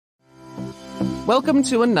Welcome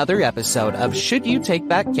to another episode of Should You Take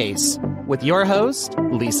That Case with your host,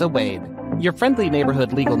 Lisa Wade, your friendly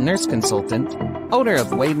neighborhood legal nurse consultant, owner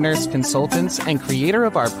of Wade Nurse Consultants, and creator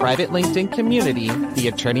of our private LinkedIn community, the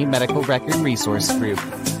Attorney Medical Record Resource Group.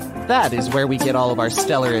 That is where we get all of our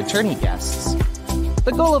stellar attorney guests.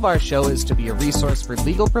 The goal of our show is to be a resource for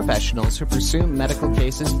legal professionals who pursue medical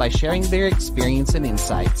cases by sharing their experience and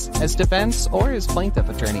insights as defense or as plaintiff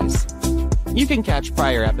attorneys. You can catch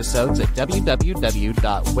prior episodes at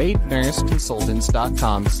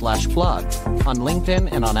www.wadenurseconsultants.com/blog on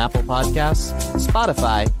LinkedIn and on Apple Podcasts,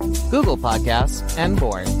 Spotify, Google Podcasts, and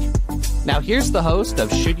more. Now here's the host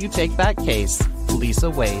of Should You Take That Case, Lisa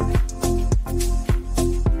Wade.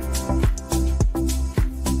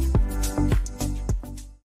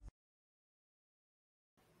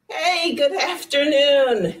 Hey, good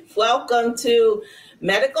afternoon. Welcome to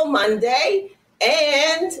Medical Monday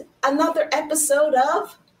and another episode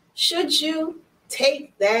of Should You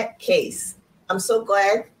Take That Case. I'm so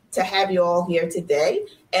glad to have you all here today,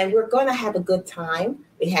 and we're going to have a good time.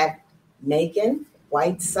 We have Megan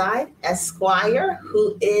Whiteside, Esquire,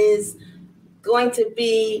 who is going to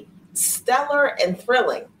be stellar and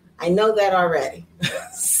thrilling. I know that already.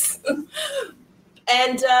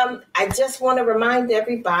 And I just want to remind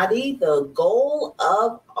everybody the goal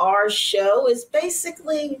of our show is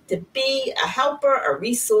basically to be a helper, a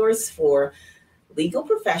resource for legal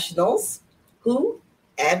professionals who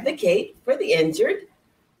advocate for the injured,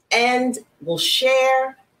 and will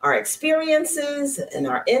share our experiences and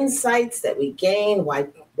our insights that we gain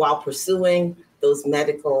while pursuing those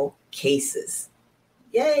medical cases.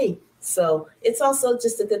 Yay. So it's also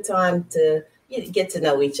just a good time to get to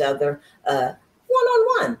know each other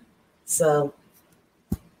one-on-one. So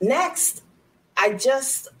next, I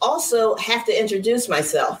just also have to introduce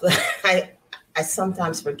myself. I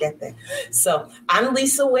sometimes forget that. So I'm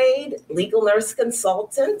Lisa Wade, legal nurse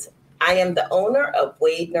consultant. I am the owner of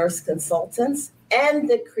Wade Nurse Consultants and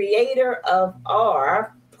the creator of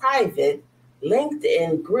our private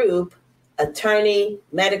LinkedIn group, Attorney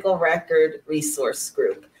Medical Record Resource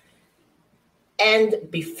Group. And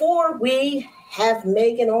before we have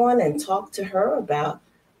Megan on and talk to her about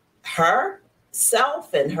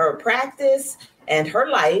herself and her practice and her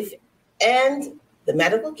life and the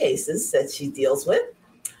medical cases that she deals with,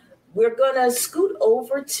 we're going to scoot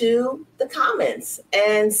over to the comments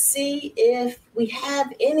and see if we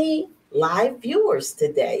have any live viewers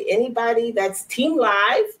today. Anybody that's team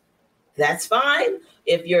live, that's fine.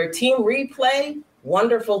 If you're team replay,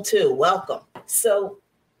 wonderful too. Welcome. So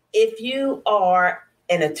if you are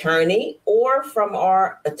an attorney or from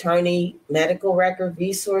our Attorney Medical Record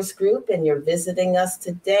Resource Group and you're visiting us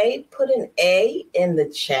today, put an A in the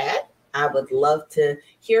chat. I would love to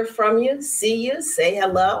hear from you, see you, say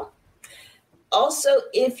hello. Also,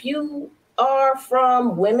 if you are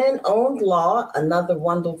from Women Owned Law, another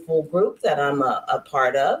wonderful group that I'm a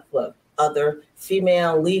part of, with other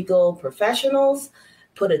female legal professionals,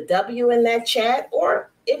 put a W in that chat. Or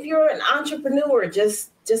if you're an entrepreneur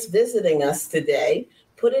just visiting us today,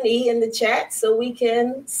 put an E in the chat so we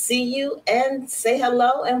can see you and say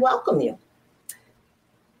hello and welcome you.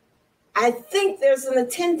 I think there's a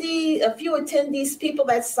few attendees, people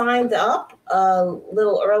that signed up a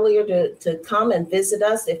little earlier to come and visit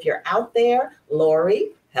us. If you're out there,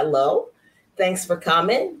 Lori, hello. Thanks for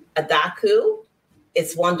coming. Adaku,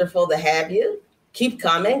 it's wonderful to have you. Keep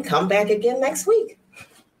coming. Come back again next week.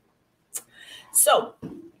 So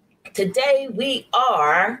today we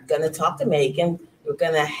are going to talk to Megan. We're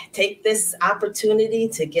going to take this opportunity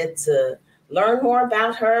to get to learn more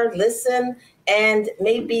about her, listen, and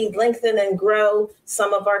maybe lengthen and grow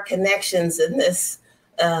some of our connections in this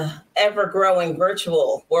ever-growing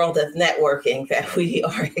virtual world of networking that we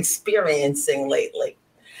are experiencing lately.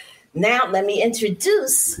 Now, let me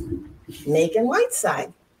introduce Megan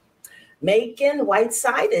Whiteside. Megan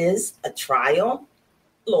Whiteside is a trial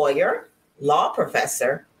lawyer, law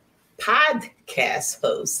professor, podcast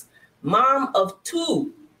host, mom of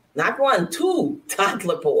two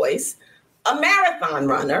toddler boys, a marathon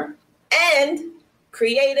runner, and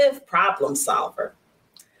creative problem solver.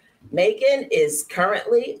 Megan is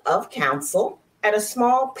currently of counsel at a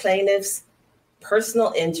small plaintiff's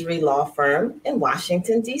personal injury law firm in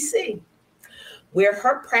Washington, D.C., where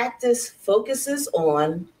her practice focuses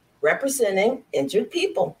on representing injured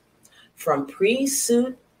people from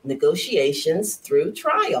pre-suit negotiations through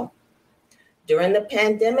trial. During the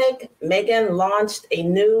pandemic, Megan launched a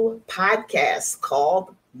new podcast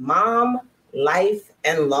called Mom, Life,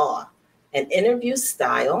 and Law, an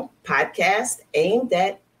interview-style podcast aimed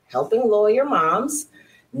at helping lawyer moms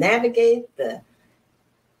navigate the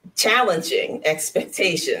challenging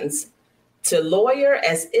expectations to lawyer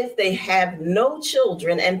as if they have no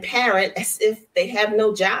children and parent as if they have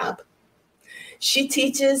no job. She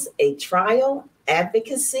teaches a trial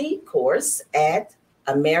advocacy course at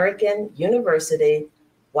American University,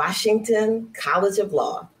 Washington College of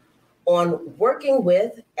Law on working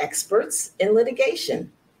with experts in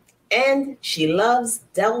litigation. And she loves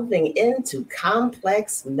delving into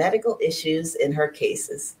complex medical issues in her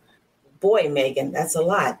cases. Boy, Megan, that's a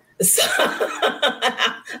lot. So,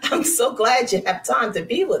 I'm so glad you have time to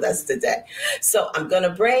be with us today. So I'm going to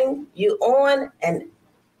bring you on and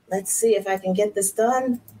let's see if I can get this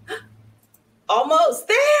done. Almost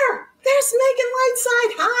there. There's Megan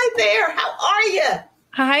Whiteside. Hi there. How are you?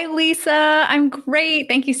 Hi, Lisa. I'm great.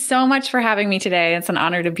 Thank you so much for having me today. It's an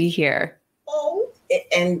honor to be here. Oh,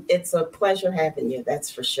 and it's a pleasure having you. That's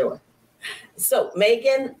for sure. So,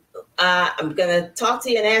 Megan, I'm going to talk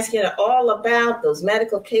to you and ask you all about those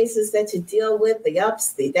medical cases that you deal with, the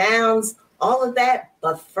ups, the downs, all of that.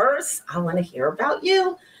 But first, I want to hear about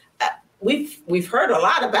you. We've heard a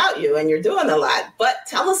lot about you and you're doing a lot, but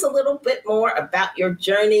tell us a little bit more about your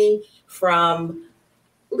journey from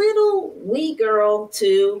little wee girl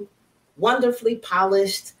to wonderfully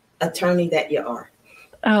polished attorney that you are.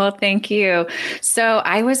 Oh, thank you. So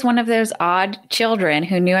I was one of those odd children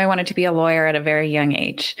who knew I wanted to be a lawyer at a very young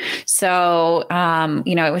age. So,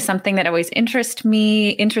 it was something that always interested me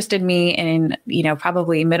in,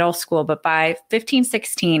 probably middle school. But by 15,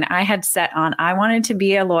 16, I had set on, I wanted to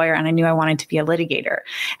be a lawyer and I knew I wanted to be a litigator.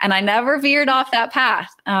 And I never veered off that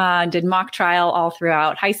path. Did mock trial all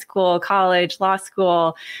throughout high school, college, law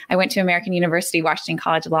school. I went to American University, Washington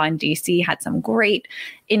College of Law in DC, had some great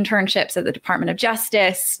internships at the Department of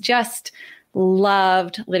Justice, just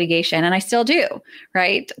loved litigation. And I still do,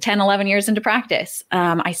 right? 10, 11 years into practice.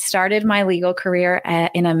 I started my legal career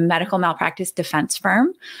in a medical malpractice defense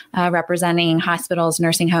firm, representing hospitals,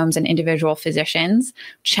 nursing homes, and individual physicians.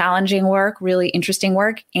 Challenging work, really interesting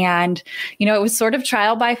work. And, it was sort of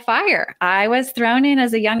trial by fire. I was thrown in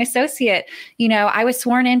as a young associate. I was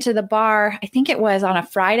sworn into the bar, I think it was on a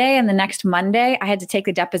Friday, and the next Monday, I had to take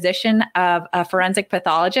the deposition of a forensic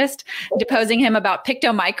pathologist, deposing him about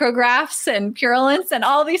pictomicrographs and purulence and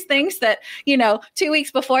all these things that, 2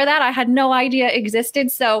 weeks before that, I had no idea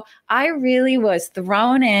existed. So I really was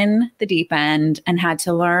thrown in the deep end and had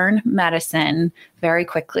to learn medicine very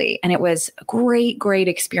quickly. And it was a great, great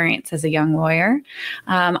experience as a young lawyer.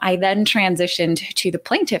 I then transitioned to the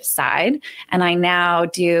plaintiff side, and I now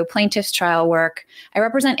do plaintiff's trial work. I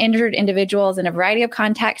represent injured individuals in a variety of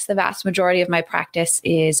contexts. The vast majority of my practice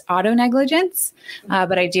is auto negligence,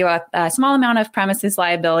 but I do a small amount of premises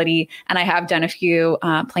liability, and I have done a few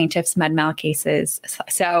plaintiff's med mal cases.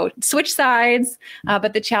 So switch sides,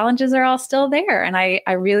 but the challenges are all still there. And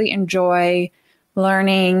I really enjoy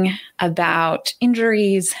learning about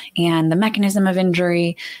injuries and the mechanism of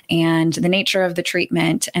injury and the nature of the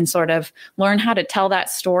treatment, and sort of learn how to tell that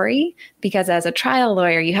story. Because as a trial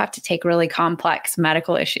lawyer, you have to take really complex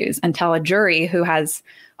medical issues and tell a jury who has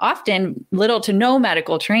often little to no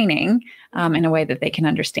medical training in a way that they can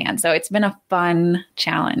understand. So it's been a fun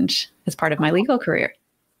challenge as part of my legal career.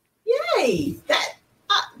 Yay!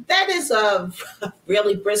 That is a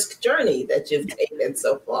really brisk journey that you've taken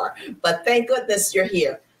so far. But thank goodness you're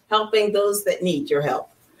here, helping those that need your help.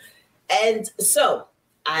 And so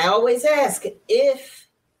I always ask if,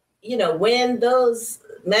 when those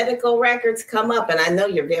medical records come up, and I know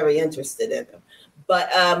you're very interested in them,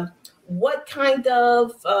 but what kind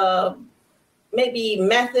of maybe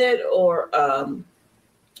method or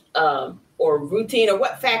routine, or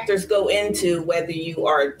what factors go into whether you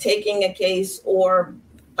are taking a case or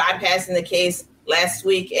bypassing the case? Last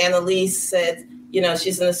week, Annalise said,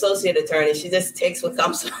 she's an associate attorney. She just takes what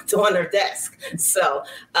comes on her desk. So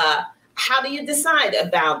how do you decide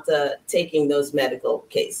about taking those medical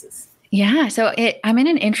cases? Yeah. So I'm in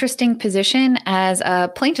an interesting position as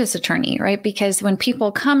a plaintiff's attorney, right? Because when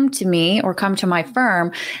people come to me or come to my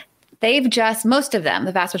firm, most of them,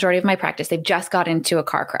 the vast majority of my practice, they've just got into a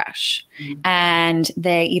car crash, and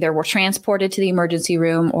they either were transported to the emergency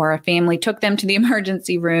room, or a family took them to the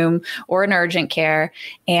emergency room, or an urgent care.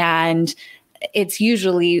 And it's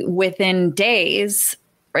usually within days,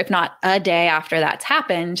 or if not a day after that's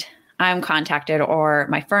happened, I'm contacted or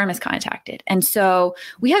my firm is contacted. And so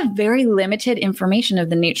we have very limited information of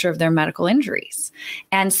the nature of their medical injuries.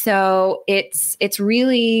 And so it's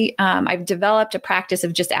really, I've developed a practice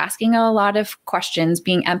of just asking a lot of questions,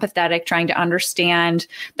 being empathetic, trying to understand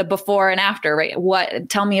the before and after, right?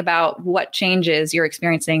 Tell me about what changes you're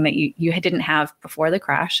experiencing that you didn't have before the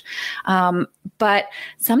crash. But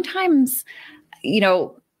sometimes,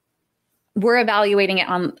 we're evaluating it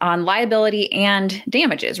on liability and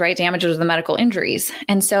damages, right? Damages are the medical injuries.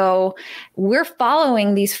 And so we're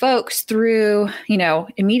following these folks through,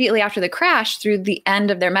 immediately after the crash through the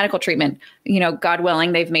end of their medical treatment. God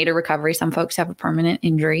willing, they've made a recovery. Some folks have a permanent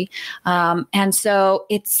injury. And so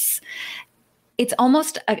it's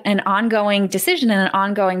almost an ongoing decision and an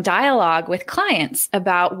ongoing dialogue with clients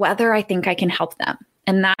about whether I think I can help them.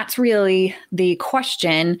 And that's really the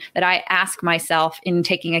question that I ask myself in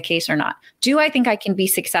taking a case or not. Do I think I can be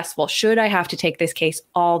successful? Should I have to take this case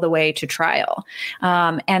all the way to trial?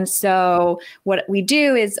 And so what we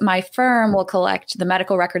do is my firm will collect the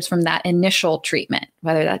medical records from that initial treatment,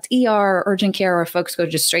 whether that's ER or urgent care, or folks go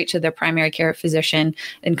just straight to their primary care physician.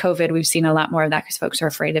 In COVID, we've seen a lot more of that because folks are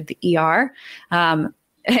afraid of the ER.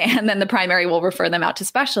 And then the primary will refer them out to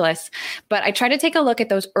specialists. But I try to take a look at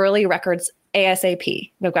those early records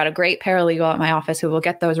ASAP. We've got a great paralegal at my office who will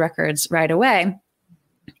get those records right away.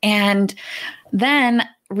 And then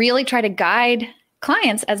really try to guide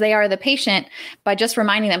clients as they are the patient by just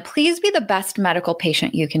reminding them, please be the best medical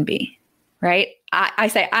patient you can be, right? I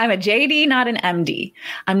say, I'm a JD, not an MD.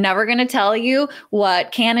 I'm never going to tell you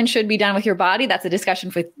what can and should be done with your body. That's a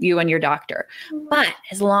discussion with you and your doctor. But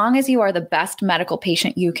as long as you are the best medical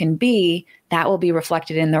patient you can be, that will be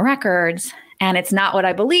reflected in the records. And it's not what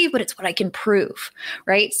I believe, but it's what I can prove,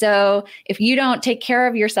 right? So if you don't take care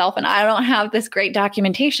of yourself and I don't have this great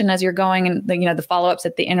documentation as you're going and the follow-ups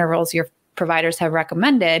at the intervals your providers have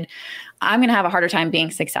recommended, I'm going to have a harder time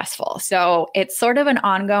being successful. So it's sort of an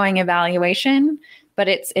ongoing evaluation, but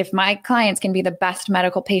it's if my clients can be the best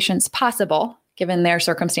medical patients possible, given their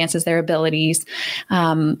circumstances, their abilities,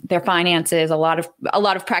 their finances, a lot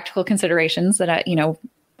of practical considerations that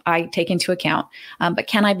I take into account. But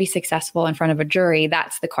can I be successful in front of a jury?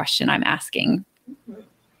 That's the question I'm asking. Mm-hmm.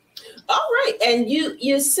 All right. And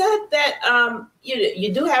you said that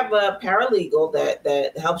you do have a paralegal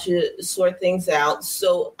that helps you sort things out.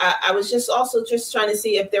 So I was just trying to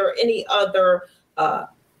see if there are any other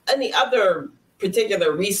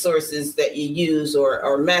particular resources that you use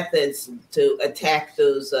or methods to attack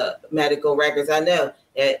those medical records. I know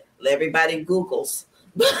that everybody Googles.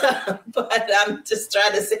 But I'm just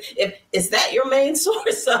trying to say, is that your main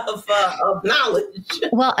source of knowledge?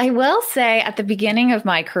 Well, I will say at the beginning of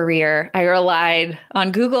my career, I relied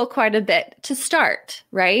on Google quite a bit to start,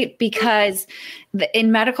 right? Because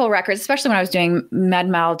in medical records, especially when I was doing med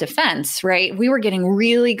mal defense, right, we were getting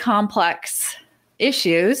really complex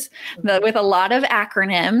issues with a lot of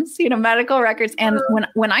acronyms, medical records. And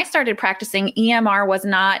when I started practicing, EMR was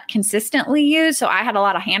not consistently used. So I had a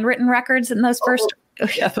lot of handwritten records in those first. Oh,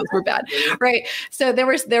 yeah, those were bad, right? So there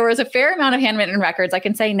was a fair amount of handwritten records. I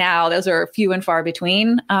can say now those are few and far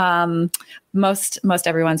between. Most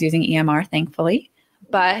everyone's using EMR, thankfully,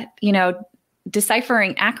 but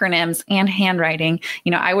deciphering acronyms and handwriting,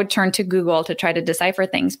 I would turn to Google to try to decipher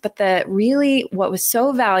things. But what was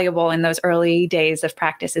so valuable in those early days of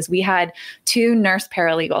practice is we had 2 nurse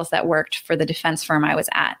paralegals that worked for the defense firm I was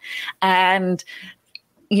at, and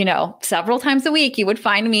several times a week, you would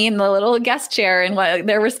find me in the little guest chair in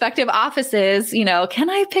their respective offices, can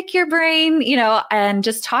I pick your brain, and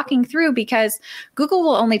just talking through, because Google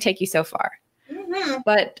will only take you so far. Mm-hmm.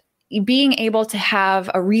 But being able to have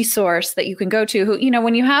a resource that you can go to who,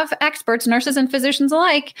 when you have experts, nurses and physicians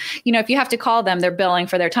alike, if you have to call them, they're billing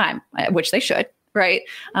for their time, which they should. Right.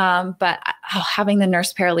 But having the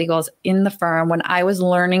nurse paralegals in the firm when I was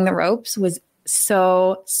learning the ropes was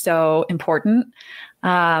so, so important.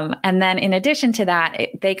 And then in addition to that,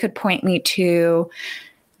 they could point me to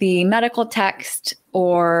the medical text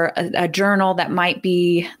or a journal that might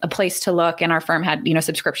be a place to look. And our firm had,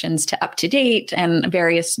 subscriptions to Up to Date and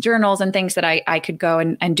various journals and things that I could go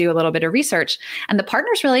and do a little bit of research. And the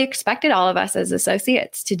partners really expected all of us as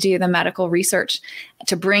associates to do the medical research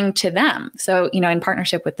to bring to them. So, in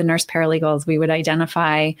partnership with the nurse paralegals, we would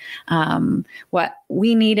identify what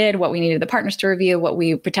we needed the partners to review, what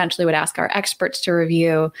we potentially would ask our experts to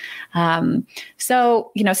review.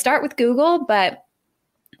 So, start with Google, but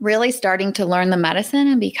really starting to learn the medicine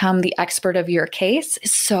and become the expert of your case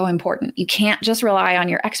is so important. You can't just rely on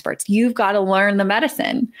your experts. You've got to learn the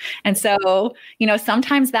medicine. And so,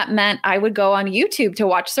 sometimes that meant I would go on YouTube to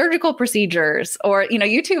watch surgical procedures, or,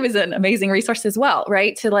 YouTube is an amazing resource as well,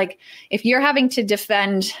 right? To if you're having to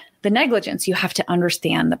defend the negligence, you have to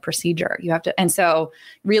understand the procedure. And so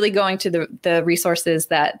really going to the resources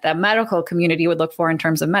that the medical community would look for in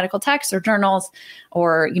terms of medical texts or journals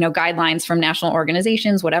or, guidelines from national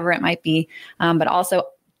organizations, whatever it might be. But also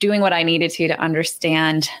doing what I needed to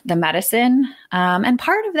understand the medicine. And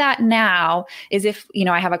part of that now is if,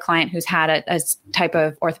 I have a client who's had a type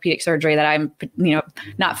of orthopedic surgery that I'm,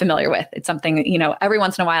 not familiar with. It's something, every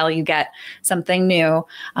once in a while you get something new.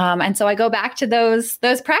 And so I go back to those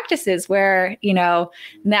practices where, now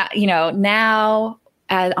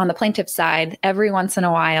on the plaintiff side, every once in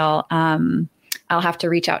a while, I'll have to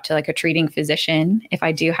reach out to like a treating physician if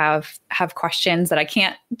I do have questions that I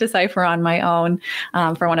can't decipher on my own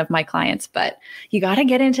for one of my clients. But you got to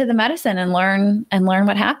get into the medicine and learn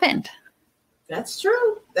what happened. That's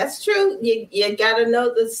true. That's true. You got to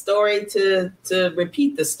know the story to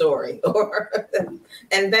repeat the story,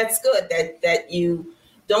 and that's good that you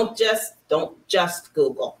don't just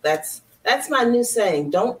Google. That's my new saying.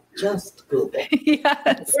 Don't just Google.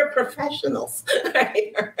 Yes. We're professionals.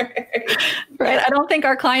 Right. I don't think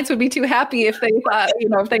our clients would be too happy if they thought,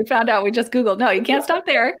 if they found out we just Googled. No, you can't stop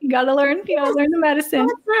there. You got to learn, learn the medicine.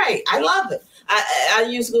 That's right. I love it. I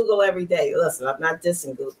use Google every day. Listen, I'm not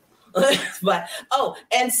dissing Google. But,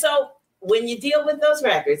 and so when you deal with those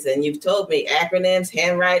records, and you've told me acronyms,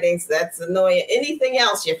 handwritings, that's annoying. Anything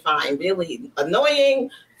else you find really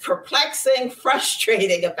annoying, perplexing,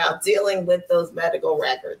 frustrating about dealing with those medical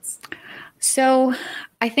records? So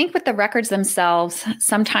I think with the records themselves,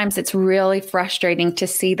 sometimes it's really frustrating to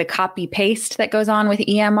see the copy paste that goes on with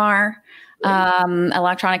EMR,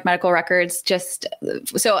 electronic medical records.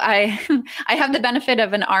 So I have the benefit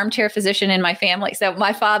of an armchair physician in my family. So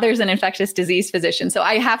my father's an infectious disease physician. So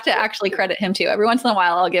I have to actually credit him too. Every once in a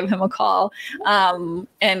while, I'll give him a call.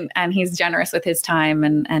 And he's generous with his time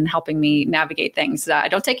and helping me navigate things. I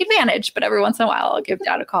don't take advantage, but every once in a while, I'll give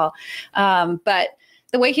Dad a call. But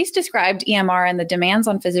the way he's described EMR and the demands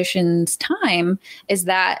on physicians' time is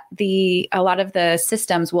that a lot of the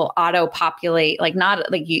systems will auto-populate,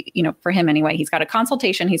 for him anyway, he's got a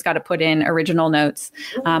consultation, he's got to put in original notes.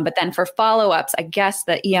 But then for follow-ups, I guess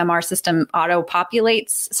the EMR system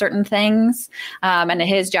auto-populates certain things. And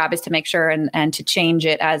his job is to make sure and to change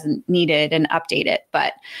it as needed and update it.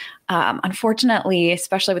 But unfortunately,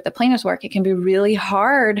 especially with the plaintiff's work, it can be really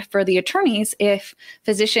hard for the attorneys if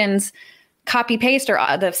physicians copy paste or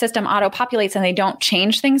the system auto populates and they don't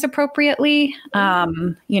change things appropriately.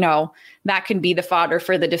 That can be the fodder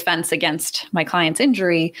for the defense against my client's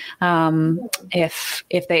injury. If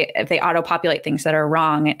they auto populate things that are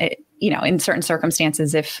wrong, in certain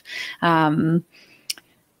circumstances, if, I'm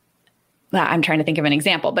trying to think of an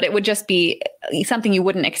example, but it would just be something you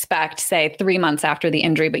wouldn't expect, say 3 months after the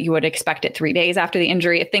injury, but you would expect it 3 days after the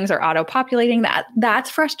injury. If things are auto populating, that's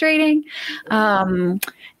frustrating.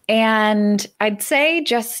 And I'd say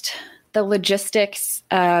just the logistics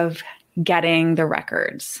of getting the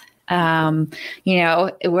records.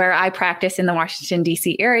 Where I practice in the Washington,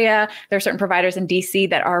 D.C. area, there are certain providers in D.C.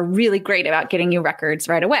 that are really great about getting you records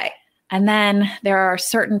right away. And then there are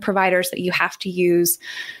certain providers that you have to use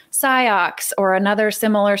SciOx or another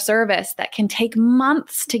similar service that can take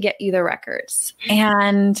months to get you the records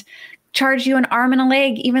and charge you an arm and a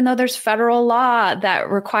leg, even though there's federal law that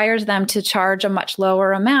requires them to charge a much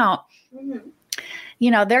lower amount. Mm-hmm.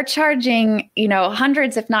 They're charging,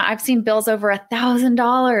 hundreds, if not, I've seen bills over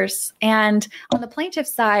 $1,000. And on the plaintiff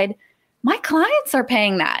side, my clients are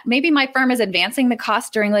paying that. Maybe my firm is advancing the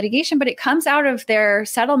cost during litigation, but it comes out of their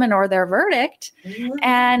settlement or their verdict. Mm-hmm.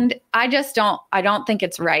 And I don't think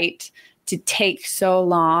it's right to take so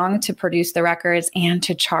long to produce the records and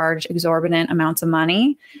to charge exorbitant amounts of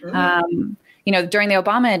money. Mm-hmm. During the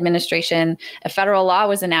Obama administration, a federal law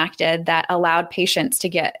was enacted that allowed patients to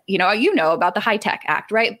get, about the HITECH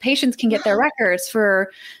Act, right? Patients can get their records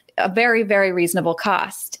for a very, very reasonable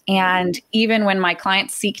cost. And even when my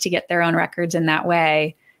clients seek to get their own records in that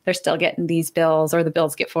way, they're still getting these bills, or the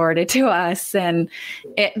bills get forwarded to us. And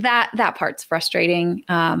that part's frustrating.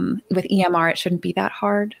 With EMR, it shouldn't be that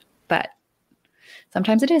hard, but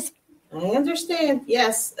sometimes it is. I understand.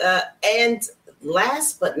 Yes. And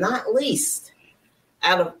last but not least,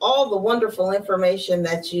 out of all the wonderful information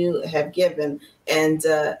that you have given, and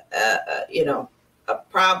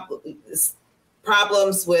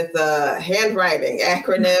problems with handwriting,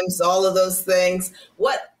 acronyms, all of those things,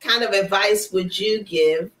 what kind of advice would you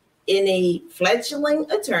give any fledgling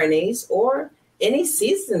attorneys or any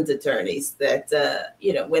seasoned attorneys that,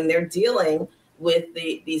 when they're dealing with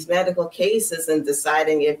these medical cases and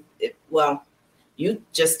deciding if you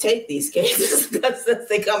just take these cases because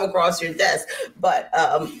they come across your desk. But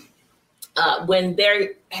when they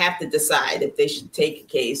have to decide if they should take a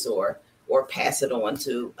case or pass it on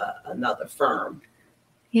to another firm.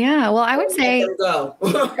 Yeah, well, I would say let them go.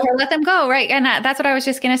 Let them go, right? And that's what I was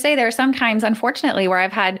just going to say. There are some times, unfortunately, where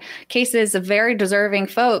I've had cases of very deserving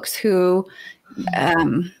folks who,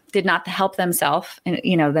 did not help themselves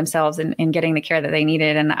in getting the care that they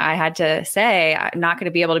needed. And I had to say, I'm not going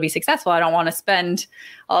to be able to be successful. I don't want to spend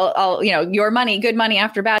all your money, good money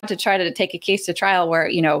after bad, to try to take a case to trial where,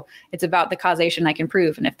 it's about the causation I can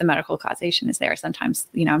prove. And if the medical causation is there, sometimes,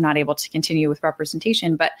 I'm not able to continue with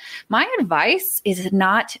representation. But my advice is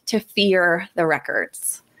not to fear the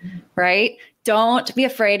records, right? Don't be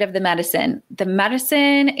afraid of the medicine. The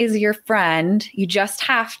medicine is your friend. You just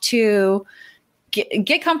have to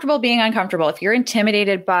get comfortable being uncomfortable. If you're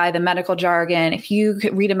intimidated by the medical jargon, if you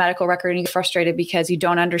read a medical record and you're frustrated because you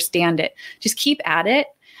don't understand it, just keep at it.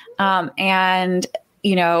 And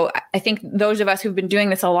I think those of us who've been doing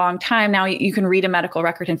this a long time now, you can read a medical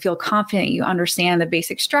record and feel confident. You understand the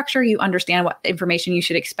basic structure. You understand what information you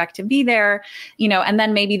should expect to be there, and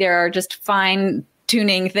then maybe there are just fine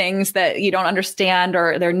tuning things that you don't understand,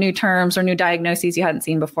 or there are new terms or new diagnoses you hadn't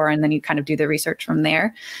seen before. And then you kind of do the research from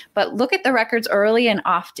there. But look at the records early and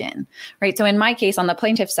often, right? So in my case, on the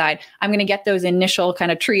plaintiff side, I'm going to get those initial kind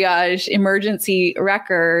of triage emergency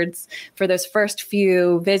records for those first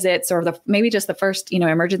few visits, or maybe just the first,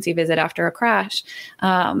 emergency visit after a crash.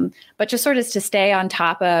 But just sort of to stay on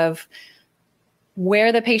top of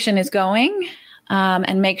where the patient is going,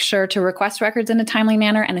 and make sure to request records in a timely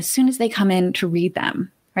manner. And as soon as they come in, to read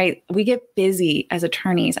them, right? We get busy as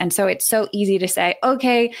attorneys. And so it's so easy to say,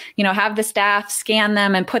 okay, have the staff scan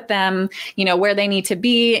them and put them, where they need to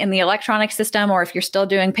be in the electronic system. Or if you're still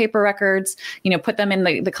doing paper records, put them in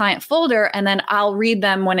the client folder, and then I'll read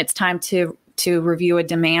them when it's time to review a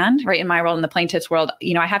demand, right? In my role in the plaintiff's world,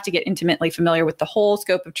 I have to get intimately familiar with the whole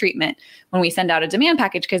scope of treatment when we send out a demand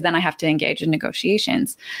package, because then I have to engage in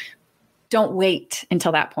negotiations. Don't wait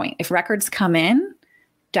until that point. If records come in,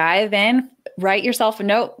 dive in, write yourself a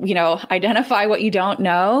note, identify what you don't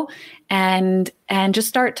know, and just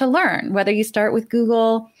start to learn. Whether you start with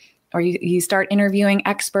Google or you start interviewing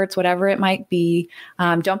experts, whatever it might be,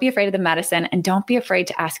 don't be afraid of the medicine, and don't be afraid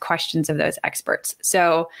to ask questions of those experts.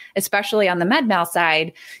 So especially on the med mal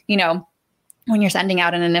side, when you're sending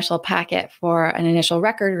out an initial packet for an initial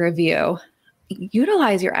record review,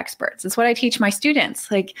 utilize your experts. It's what I teach my students.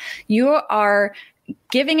 Like, you are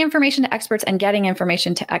giving information to experts and getting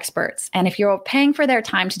information to experts. And if you're paying for their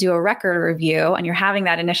time to do a record review and you're having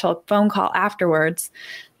that initial phone call afterwards,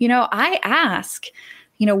 I ask,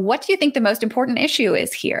 what do you think the most important issue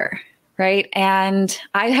is here? Right. And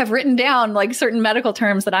I have written down certain medical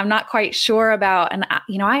terms that I'm not quite sure about. And,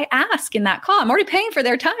 I ask in that call. I'm already paying for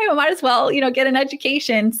their time. I might as well, get an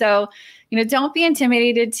education. So, don't be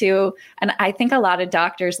intimidated to, and I think a lot of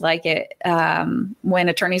doctors like it when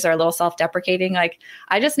attorneys are a little self-deprecating.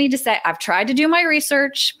 I just need to say, I've tried to do my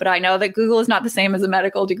research, but I know that Google is not the same as a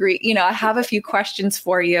medical degree. I have a few questions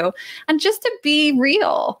for you. And just to be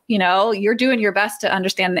real, you're doing your best to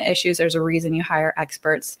understand the issues. There's a reason you hire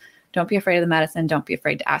experts. Don't be afraid of the medicine. Don't be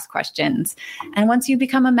afraid to ask questions. And once you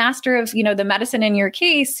become a master of, the medicine in your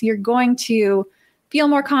case, you're going to feel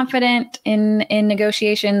more confident in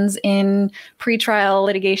negotiations, in pretrial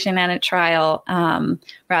litigation and at trial,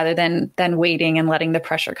 rather than waiting and letting the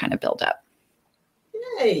pressure kind of build up.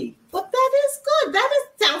 Yay. Well, that is good.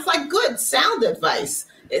 Sounds like good sound advice.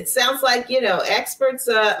 It sounds like,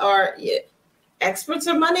 experts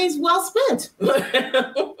are money's well spent.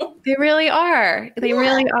 They really are. They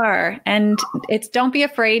really are. And don't be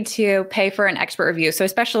afraid to pay for an expert review. So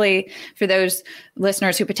especially for those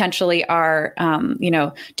listeners who potentially are,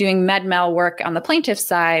 doing med mal work on the plaintiff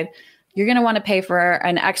side, you're going to want to pay for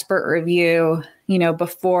an expert review,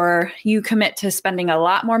 before you commit to spending a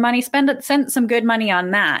lot more money. Send some good money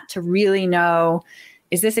on that to really know,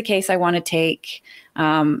 is this a case I want to take?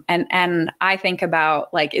 And I think about,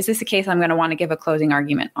 is this a case I'm going to want to give a closing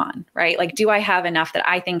argument on, right? Do I have enough that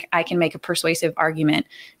I think I can make a persuasive argument?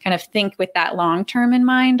 Kind of think with that long-term in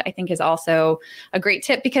mind, I think is also a great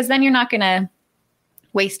tip, because then you're not going to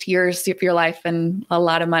waste years of your life and a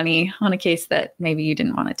lot of money on a case that maybe you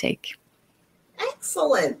didn't want to take.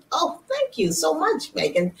 Excellent. Oh, thank you so much,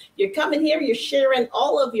 Megan. You're coming here, you're sharing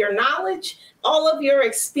all of your knowledge, all of your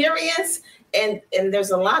experience. And there's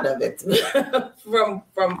a lot of it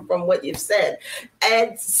from what you've said.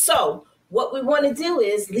 And so what we want to do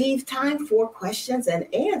is leave time for questions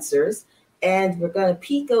and answers. And we're going to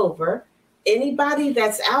peek over anybody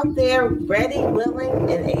that's out there ready,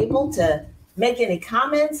 willing, and able to make any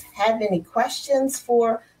comments, have any questions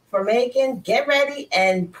for Megan. Get ready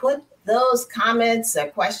and put those comments or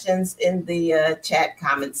questions in the chat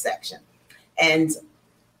comment section. And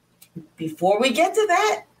before we get to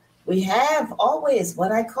that, we have always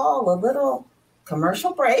what I call a little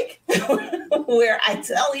commercial break where I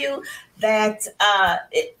tell you that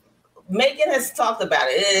Megan has talked about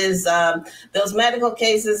it. It is those medical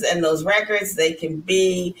cases and those records, they can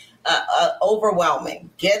be overwhelming.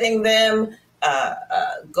 Getting them,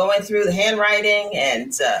 going through the handwriting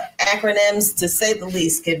and acronyms, to say the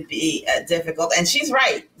least, can be difficult. And she's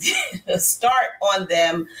right. Start on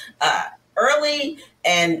them early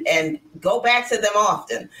and go back to them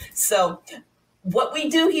often. So what we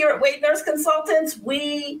do here at Wade Nurse Consultants,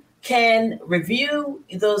 we can review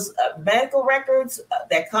those medical records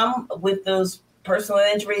that come with those personal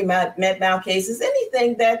injury, med-mal cases,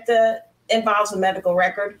 anything that involves a medical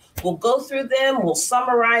record. We'll go through them, we'll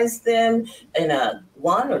summarize them in a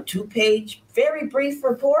 1 or 2 page, very brief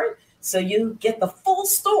report. So you get the full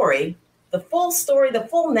story, the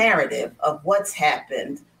full narrative of what's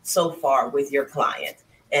happened so far with your client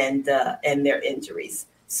and their injuries.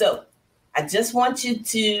 So I just want you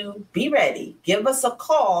to be ready. Give us a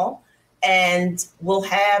call and we'll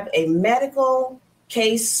have a medical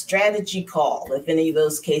case strategy call. If any of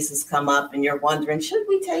those cases come up and you're wondering, should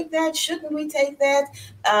we take that? Shouldn't we take that?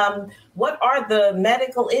 What are the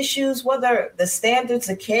medical issues? What are the standards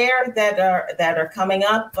of care that are coming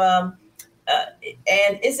up?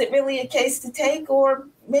 And is it really a case to take? Or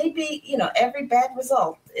maybe, every bad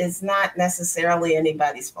result is not necessarily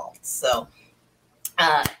anybody's fault. So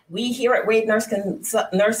we here at Wade Nurse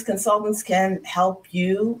Consultants can help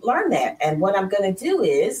you learn that. And what I'm going to do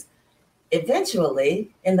is, eventually,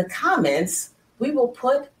 in the comments, we will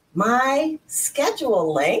put my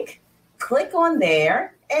schedule link. Click on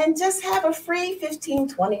there and just have a free 15,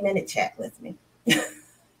 20-minute chat with me.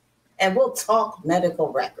 And we'll talk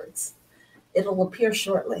medical records. It'll appear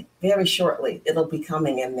shortly, very shortly. It'll be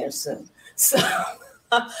coming in there soon. So,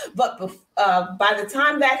 but by the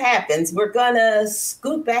time that happens, we're going to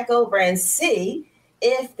scoot back over and see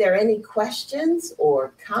if there are any questions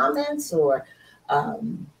or comments or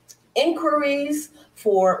inquiries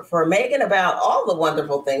for Megan about all the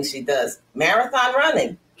wonderful things she does. Marathon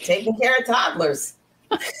running, taking care of toddlers.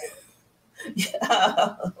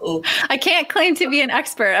 I can't claim to be an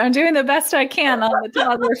expert. I'm doing the best I can on the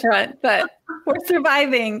toddler front, but we're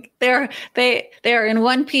surviving. They're in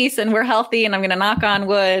one piece and we're healthy, and I'm going to knock on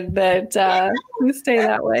wood that we stay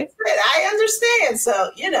that way. I understand. So,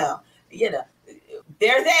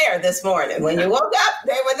 they're there this morning. When you woke up,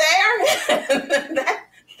 they were there.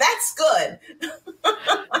 That's good.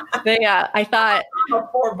 I thought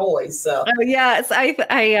 4 boys. So yes,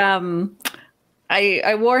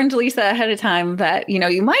 I warned Lisa ahead of time that,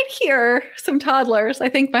 you might hear some toddlers. I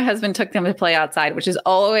think my husband took them to play outside, which is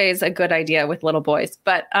always a good idea with little boys.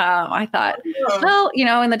 But I thought, well,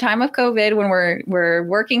 in the time of COVID, when we're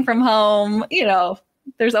working from home,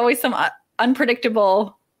 there's always some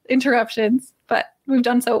unpredictable interruptions, but we've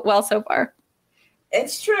done so well so far.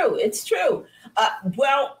 It's true.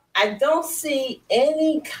 Well, I don't see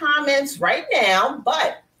any comments right now,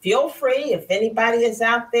 but feel free, if anybody is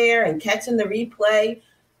out there and catching the replay,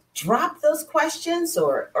 drop those questions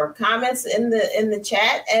or comments in the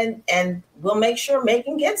chat, and we'll make sure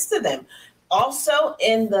Megan gets to them. Also,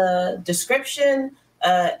 in the description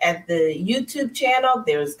at the YouTube channel,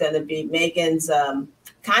 there's going to be Megan's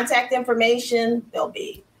contact information. There'll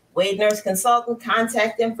be Wade Nurse Consultant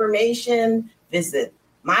contact information. Visit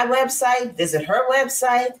my website, visit her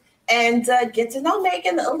website, and get to know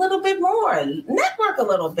Megan a little bit more, network a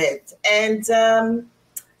little bit, and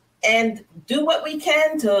do what we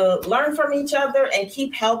can to learn from each other and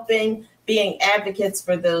keep helping, being advocates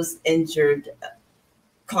for those injured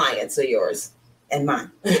clients of yours and mine.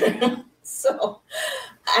 So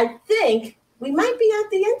I think we might be at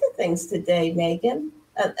the end of things today, Megan,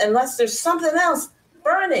 unless there's something else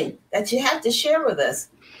burning that you have to share with us.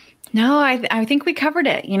 No, I think we covered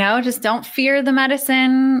it. Just don't fear the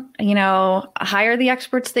medicine, hire the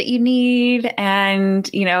experts that you need. And,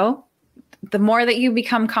 the more that you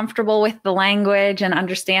become comfortable with the language and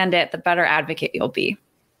understand it, the better advocate you'll be.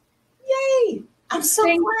 Yay. I'm so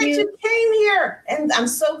glad you came here. And I'm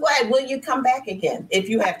so glad. Will you come back again if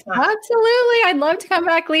you have time? Absolutely. I'd love to come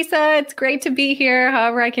back, Lisa. It's great to be here.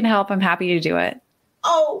 However I can help, I'm happy to do it.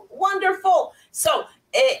 Oh, wonderful. So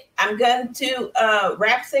I'm going to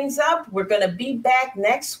wrap things up. We're going to be back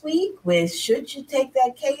next week with Should You Take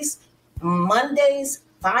That Case? Mondays,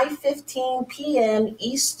 5:15 p.m.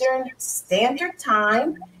 Eastern Standard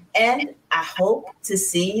Time. And I hope to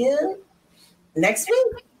see you next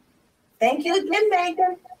week. Thank you again,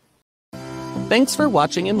 Megan. Thanks for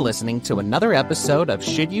watching and listening to another episode of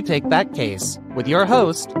Should You Take That Case? With your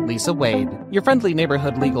host, Lisa Wade, your friendly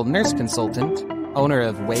neighborhood legal nurse consultant, owner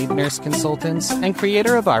of Wade Nurse Consultants, and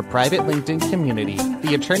creator of our private LinkedIn community,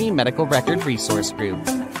 the Attorney Medical Record Resource Group.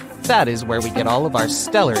 That is where we get all of our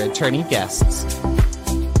stellar attorney guests.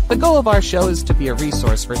 The goal of our show is to be a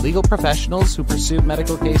resource for legal professionals who pursue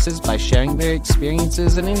medical cases by sharing their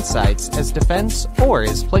experiences and insights as defense or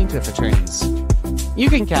as plaintiff attorneys. You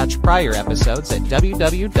can catch prior episodes at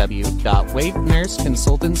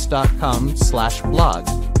www.wadenurseconsultants.com/blog,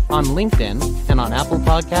 on LinkedIn, and on Apple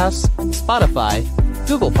Podcasts, Spotify,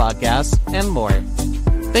 Google Podcasts, and more.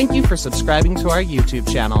 Thank you for subscribing to our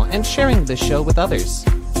YouTube channel and sharing this show with others.